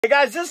Hey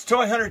guys, this is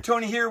Toy Hunter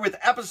Tony here with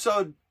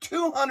episode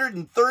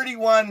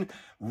 231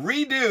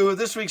 redo of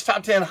this week's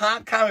top 10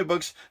 hot comic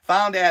books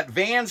found at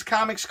Vans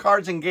Comics,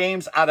 Cards, and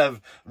Games out of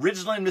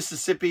Ridgeland,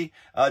 Mississippi,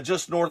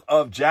 just north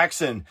of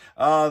Jackson.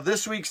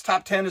 This week's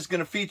top 10 is going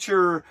to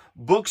feature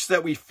books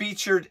that we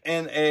featured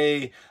in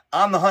a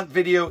On the Hunt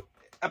video,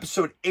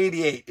 episode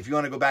 88, if you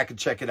want to go back and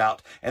check it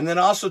out. And then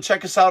also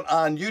check us out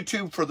on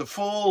YouTube for the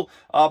full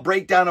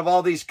breakdown of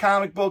all these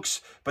comic books.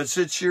 But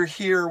since you're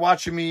here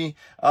watching me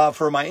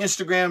for my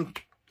Instagram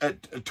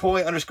at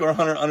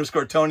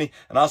toy_hunter_Tony,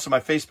 and also my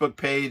Facebook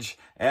page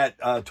at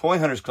Toy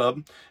Hunters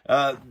Club,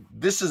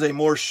 this is a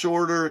more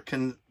shorter,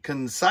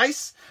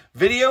 concise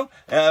video,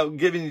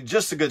 giving you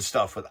just the good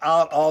stuff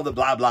without all the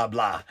blah, blah,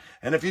 blah.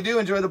 And if you do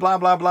enjoy the blah,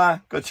 blah,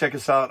 blah, go check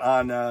us out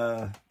on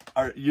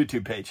our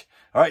YouTube page.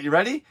 All right, you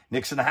ready?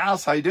 Nick's in the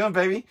house. How you doing,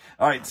 baby?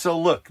 All right, so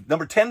look,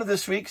 number 10 of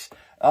this week's,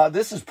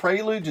 this is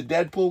Prelude to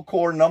Deadpool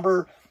core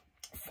number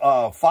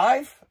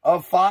 5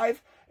 of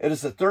 5. It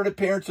is the third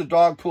appearance of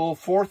Dogpool,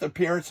 fourth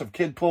appearance of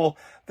Kidpool.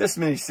 This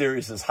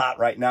miniseries is hot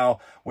right now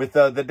with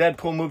the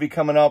Deadpool movie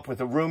coming up, with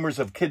the rumors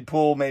of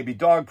Kidpool, maybe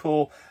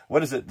Dogpool.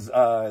 What is it?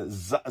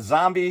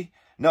 Zombie?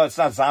 No, it's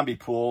not Zombie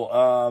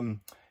Pool.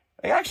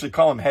 They actually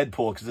call him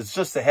Headpool because it's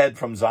just the head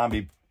from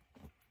Zombie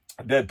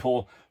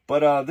Deadpool.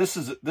 But this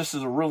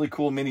is a really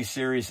cool mini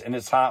series, and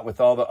it's hot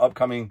with all the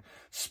upcoming.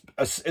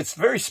 It's a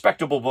very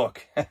spectacle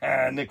book.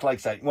 Nick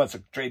likes that. He wants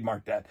to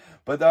trademark that.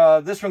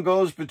 But this one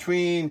goes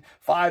between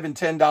 $5 and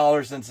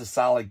 $10, and it's a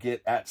solid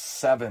get at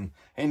 7.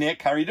 Hey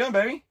Nick, how are you doing,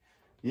 baby?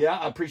 Yeah,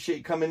 I appreciate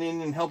you coming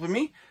in and helping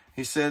me.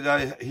 He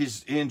said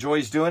he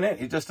enjoys doing it.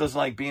 He just doesn't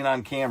like being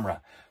on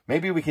camera.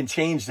 Maybe we can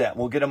change that.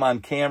 We'll get him on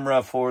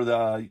camera for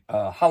the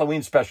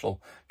Halloween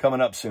special coming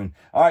up soon.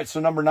 All right, so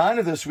number 9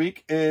 of this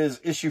week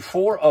is issue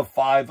 4 of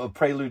 5 of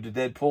Prelude to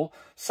Deadpool.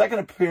 Second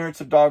appearance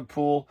of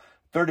Dogpool.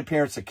 Third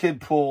appearance of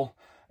Kidpool.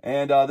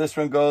 And this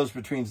one goes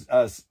between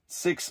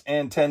 $6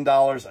 and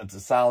 $10. It's a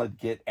solid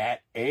get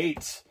at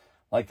 8.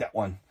 Like that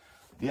one.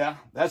 Yeah,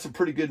 that's a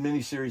pretty good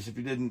miniseries. If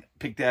you didn't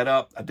pick that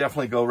up, I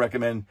definitely go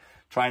recommend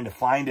trying to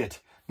find it.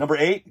 Number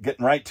 8,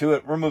 getting right to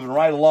it. We're moving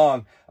right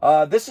along.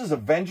 This is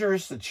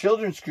Avengers, the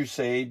Children's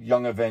Crusade,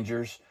 Young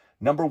Avengers.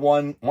 Number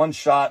 1,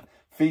 one-shot,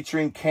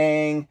 featuring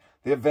Kang,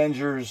 the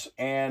Avengers,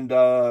 and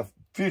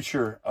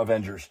future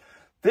Avengers.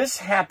 This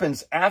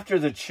happens after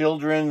the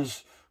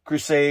Children's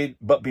Crusade,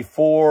 but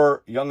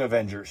before Young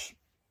Avengers,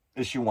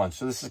 issue 1.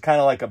 So this is kind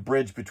of like a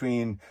bridge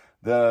between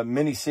the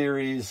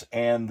miniseries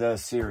and the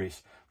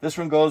series. This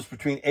one goes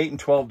between $8 and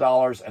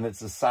 $12, and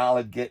it's a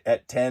solid get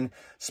at 10,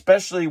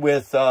 especially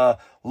with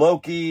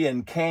Loki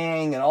and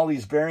Kang and all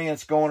these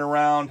variants going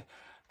around.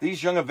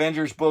 These Young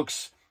Avengers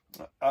books,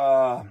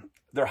 they're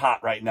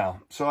hot right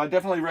now. So I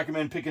definitely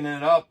recommend picking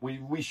it up.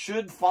 We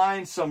should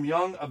find some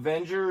Young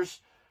Avengers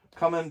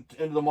coming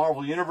into the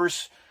Marvel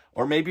Universe,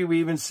 or maybe we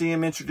even see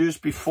them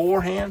introduced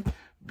beforehand,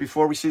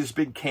 before we see this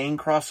big Kang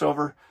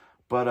crossover.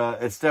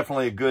 But it's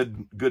definitely a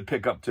good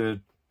pickup to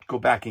go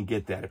back and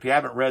get that. If you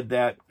haven't read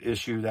that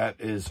issue, that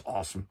is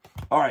awesome.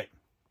 All right.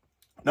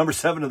 Number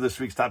 7 of this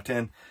week's top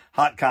 10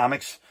 hot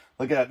comics.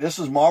 Look at that. This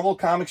is Marvel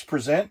Comics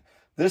Present.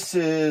 This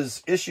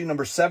is issue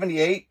number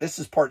 78. This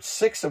is part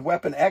 6 of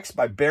Weapon X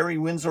by Bary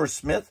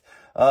Windsor-Smith.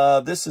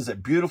 This is a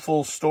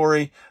beautiful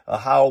story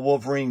of how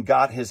Wolverine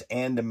got his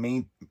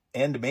adamantium,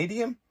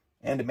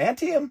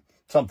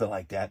 something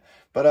like that.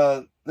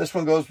 But this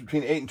one goes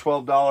between $8 and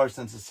 $12,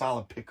 and it's a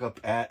solid pickup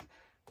at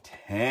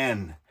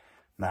 10.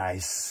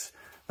 Nice.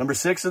 Number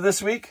 6 of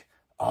this week.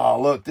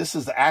 Oh, look, this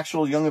is the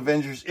actual Young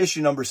Avengers,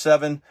 issue number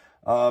 7.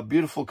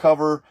 Beautiful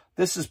cover.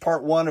 This is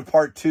part 1 of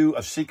part 2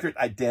 of Secret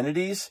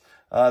Identities.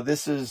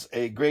 This is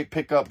a great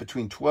pickup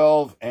between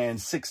 12 and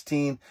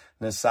 16,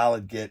 and a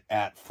solid get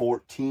at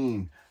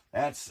 14.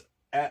 That's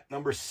at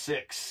number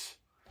 6.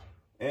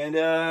 And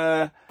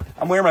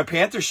I'm wearing my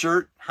Panthers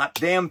shirt. Hot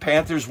damn,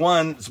 Panthers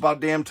won. It's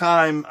about damn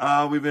time.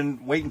 We've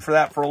been waiting for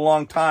that for a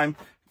long time.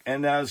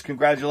 And that was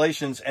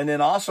congratulations. And then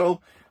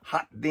also,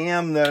 hot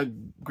damn, the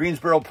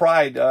Greensboro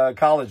Pride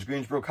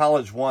Greensboro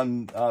College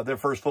won their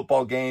first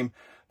football game.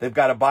 They've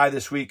got a bye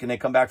this week, and they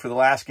come back for the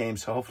last game.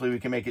 So hopefully we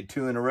can make it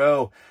 2 in a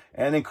row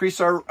and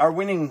increase our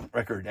winning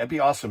record. That'd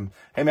be awesome.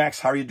 Hey, Max,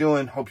 how are you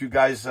doing? Hope you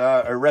guys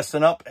are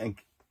resting up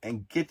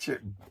and get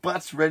your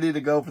butts ready to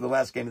go for the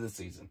last game of the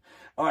season.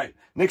 All right,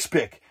 Nick's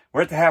pick.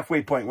 We're at the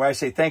halfway point where I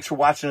say thanks for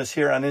watching us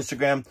here on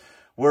Instagram,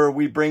 where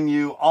we bring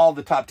you all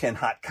the top 10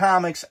 hot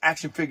comics,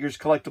 action figures,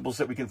 collectibles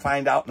that we can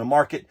find out in the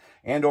market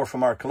and or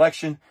from our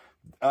collection.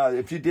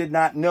 If you did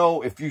not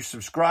know, if you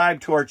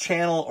subscribe to our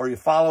channel or you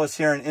follow us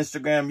here on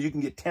Instagram, you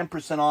can get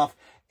 10% off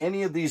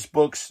any of these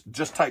books.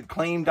 Just type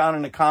claim down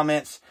in the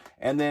comments,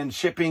 and then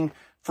shipping.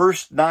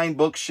 First 9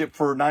 books ship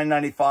for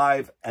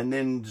 $9.95, and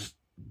then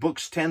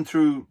books 10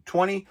 through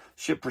 20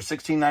 ship for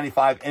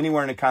 $16.95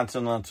 anywhere in the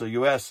continental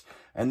U.S.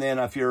 And then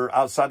if you're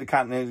outside the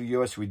continental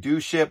U.S., we do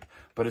ship,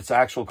 but it's the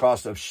actual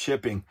cost of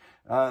shipping.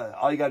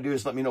 All you got to do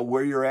is let me know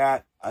where you're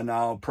at, and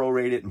I'll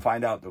prorate it and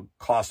find out the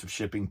cost of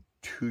shipping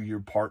to your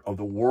part of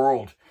the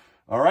world.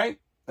 All right?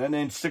 And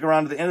then stick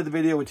around to the end of the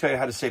video. We tell you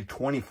how to save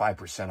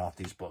 25% off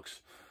these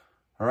books.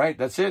 All right,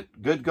 that's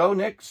it. Good go,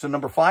 Nick. So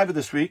number 5 of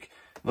this week.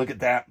 Look at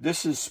that.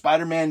 This is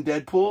Spider-Man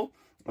Deadpool.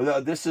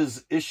 This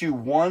is issue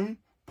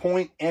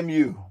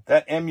 1.MU.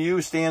 That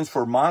MU stands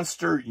for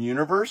Monster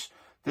Universe.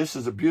 This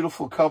is a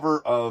beautiful cover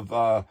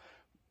of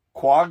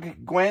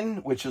Quag Gwen,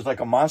 which is like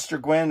a monster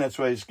Gwen. That's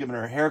why he's giving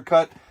her a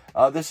haircut.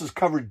 This is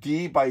cover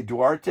D by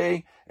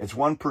Duante. It's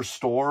 1 per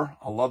store.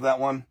 I love that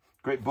one.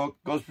 Great book.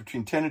 Goes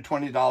between $10 and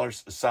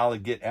 $20. A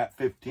solid get at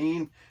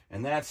 $15.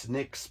 And that's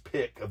Nick's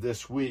pick of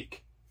this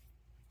week.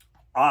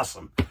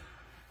 Awesome.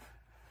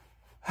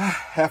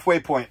 Halfway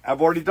point.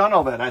 I've already done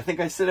all that. I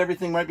think I said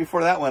everything right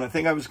before that one. I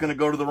think I was going to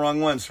go to the wrong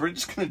one. So we're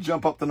just going to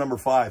jump up to number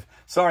 5.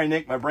 Sorry,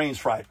 Nick. My brain's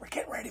fried. We're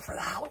getting ready for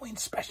the Halloween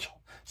special.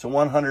 So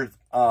 100th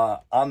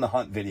on the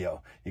hunt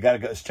video. You got to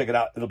go check it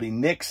out. It'll be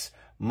Nick's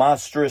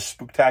monstrous,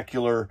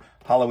 spectacular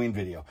Halloween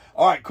video.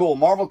 All right, cool.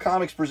 Marvel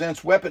Comics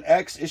presents Weapon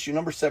X, issue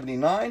number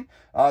 79.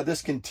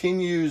 This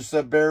continues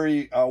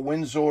Bary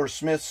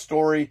Windsor-Smith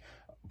story,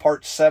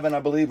 part 7, I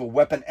believe, of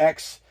Weapon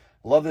X.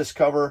 Love this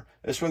cover.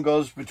 This one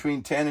goes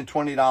between $10 and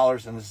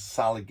 $20, and this is a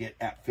solid get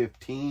at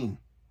 $15.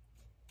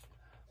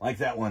 Like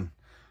that one.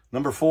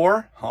 Number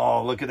 4.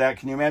 Oh, look at that.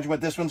 Can you imagine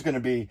what this one's going to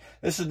be?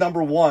 This is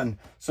number 1.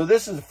 So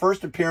this is the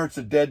first appearance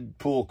of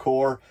Deadpool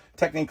Corps.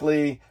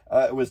 Technically,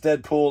 it was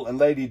Deadpool and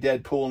Lady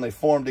Deadpool, and they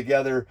formed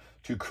together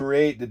to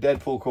create the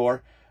Deadpool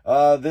Corps.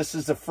 This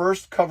is the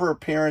first cover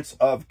appearance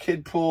of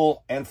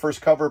Kidpool and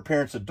first cover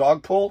appearance of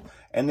Dogpool.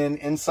 And then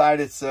inside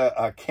it's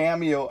a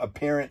cameo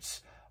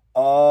appearance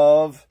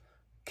of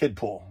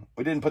Kidpool.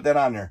 We didn't put that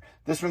on there.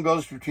 This one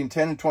goes between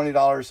 $10 and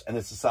 $20, and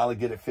it's a solid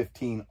get at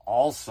 $15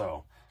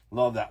 also.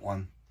 Love that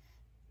one.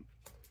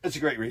 It's a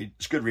great read.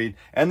 It's a good read.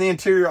 And the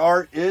interior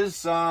art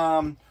is, isn't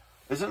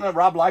it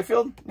Rob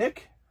Liefeld,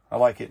 Nick? I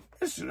like it.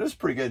 It's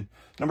pretty good.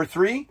 Number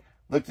 3,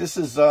 look, this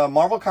is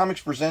Marvel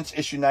Comics Presents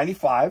issue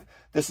 95.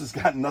 This has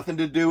got nothing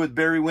to do with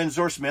Bary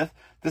Windsor-Smith.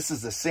 This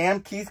is the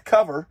Sam Keith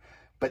cover,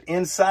 but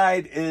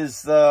inside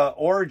is the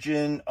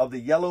origin of the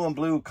yellow and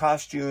blue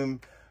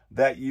costume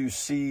that you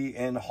see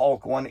in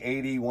Hulk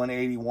 180,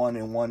 181,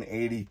 and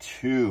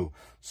 182.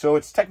 So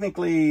it's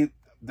technically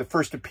the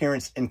first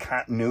appearance in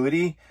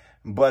continuity,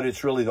 but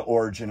it's really the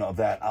origin of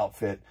that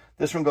outfit.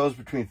 This one goes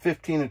between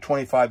 $15 and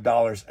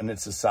 $25, and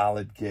it's a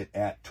solid get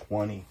at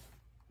 $20.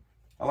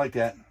 I like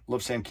that.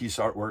 Love Sam Keith's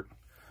artwork.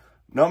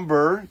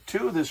 Number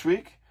 2 this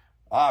week.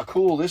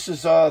 Cool. This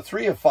is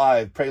 3 of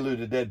 5, Prelude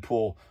to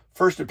Deadpool.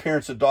 First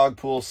appearance of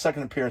Dogpool,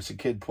 second appearance of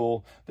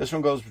Kidpool. This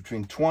one goes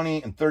between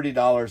 $20 and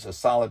 $30, a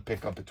solid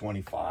pickup at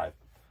 $25.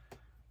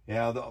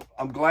 Yeah,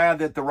 I'm glad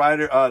that the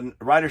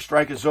writer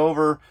strike is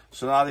over,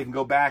 so now they can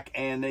go back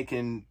and they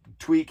can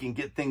tweak and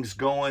get things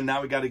going.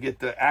 Now we got to get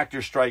the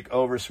actor strike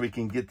over so we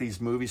can get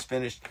these movies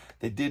finished.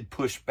 They did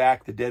push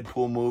back the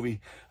Deadpool movie.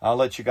 I'll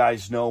let you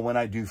guys know when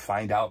I do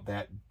find out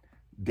that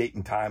date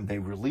and time they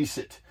release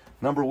it.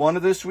 Number 1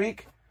 of this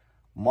week,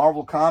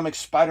 Marvel Comics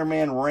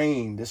Spider-Man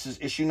Reign. This is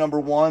issue number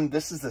 1.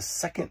 This is the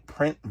second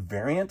print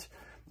variant.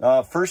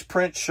 First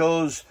print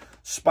shows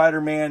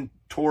Spider-Man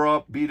tore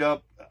up, beat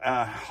up,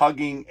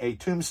 hugging a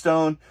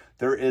tombstone.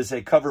 There is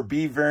a cover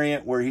B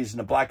variant where he's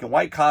in a black and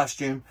white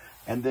costume.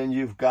 And then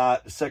you've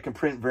got the second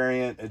print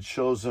variant. It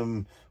shows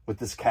him with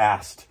this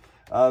cast.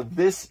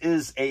 This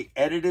is a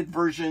edited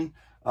version.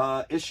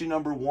 Issue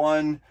number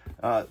 1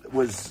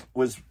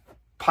 was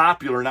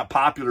popular, not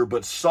popular,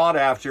 but sought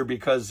after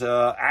because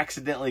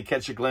accidentally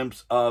catch a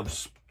glimpse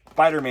of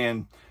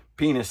Spider-Man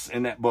penis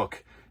in that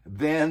book.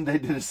 Then they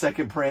did a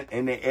second print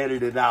and they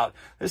edited it out.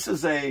 This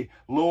is a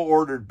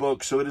low-ordered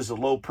book, so it is a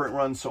low print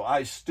run. So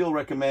I still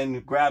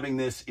recommend grabbing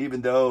this,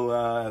 even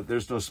though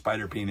there's no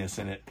spider penis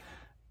in it.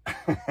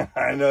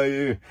 I know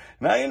you.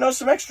 Now you know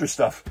some extra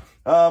stuff.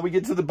 We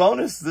get to the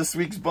bonus. This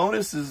week's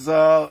bonus is,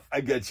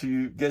 I guess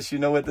you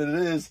know what that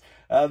is.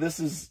 This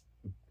is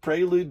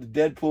Prelude to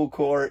Deadpool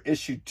Corps,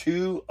 issue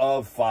 2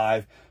 of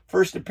 5.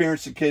 First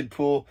appearance of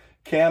Kidpool,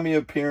 cameo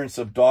appearance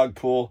of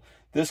Dogpool.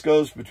 This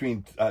goes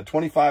between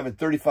 $25 and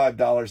 $35, and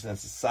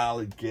that's a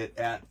solid get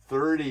at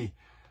 $30.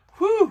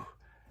 Whew.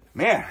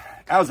 Man,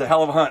 that was a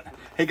hell of a hunt.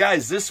 Hey,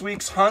 guys, this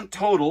week's hunt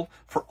total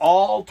for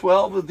all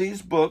 12 of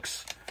these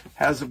books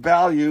has a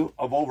value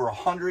of over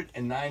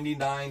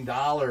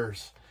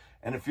 $199.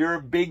 And if you're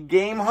a big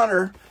game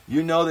hunter,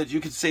 you know that you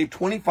can save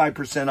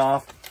 25%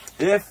 off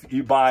if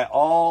you buy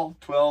all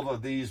 12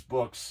 of these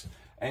books,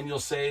 and you'll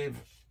save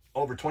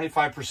over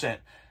 25%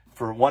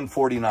 for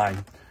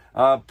 $149.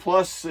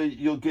 Plus,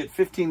 you'll get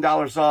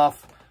 $15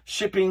 off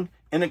shipping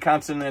in the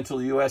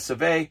continental US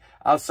of A,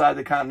 outside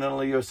the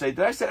continental USA.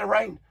 Did I say that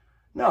right?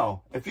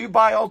 No. If you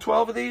buy all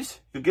 12 of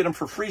these, you'll get them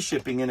for free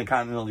shipping in the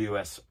continental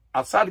US.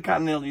 Outside the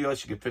continental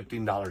US, you get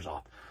 $15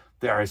 off.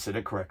 There, I said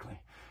it correctly.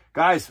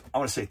 Guys, I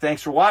want to say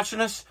thanks for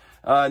watching us.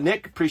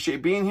 Nick,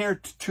 appreciate being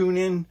here. Tune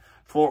in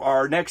for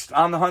our next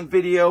On the Hunt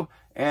video,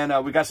 and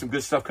we got some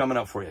good stuff coming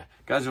up for you.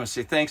 Guys, I want to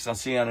say thanks. I'll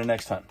see you on the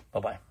next hunt.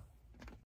 Bye-bye.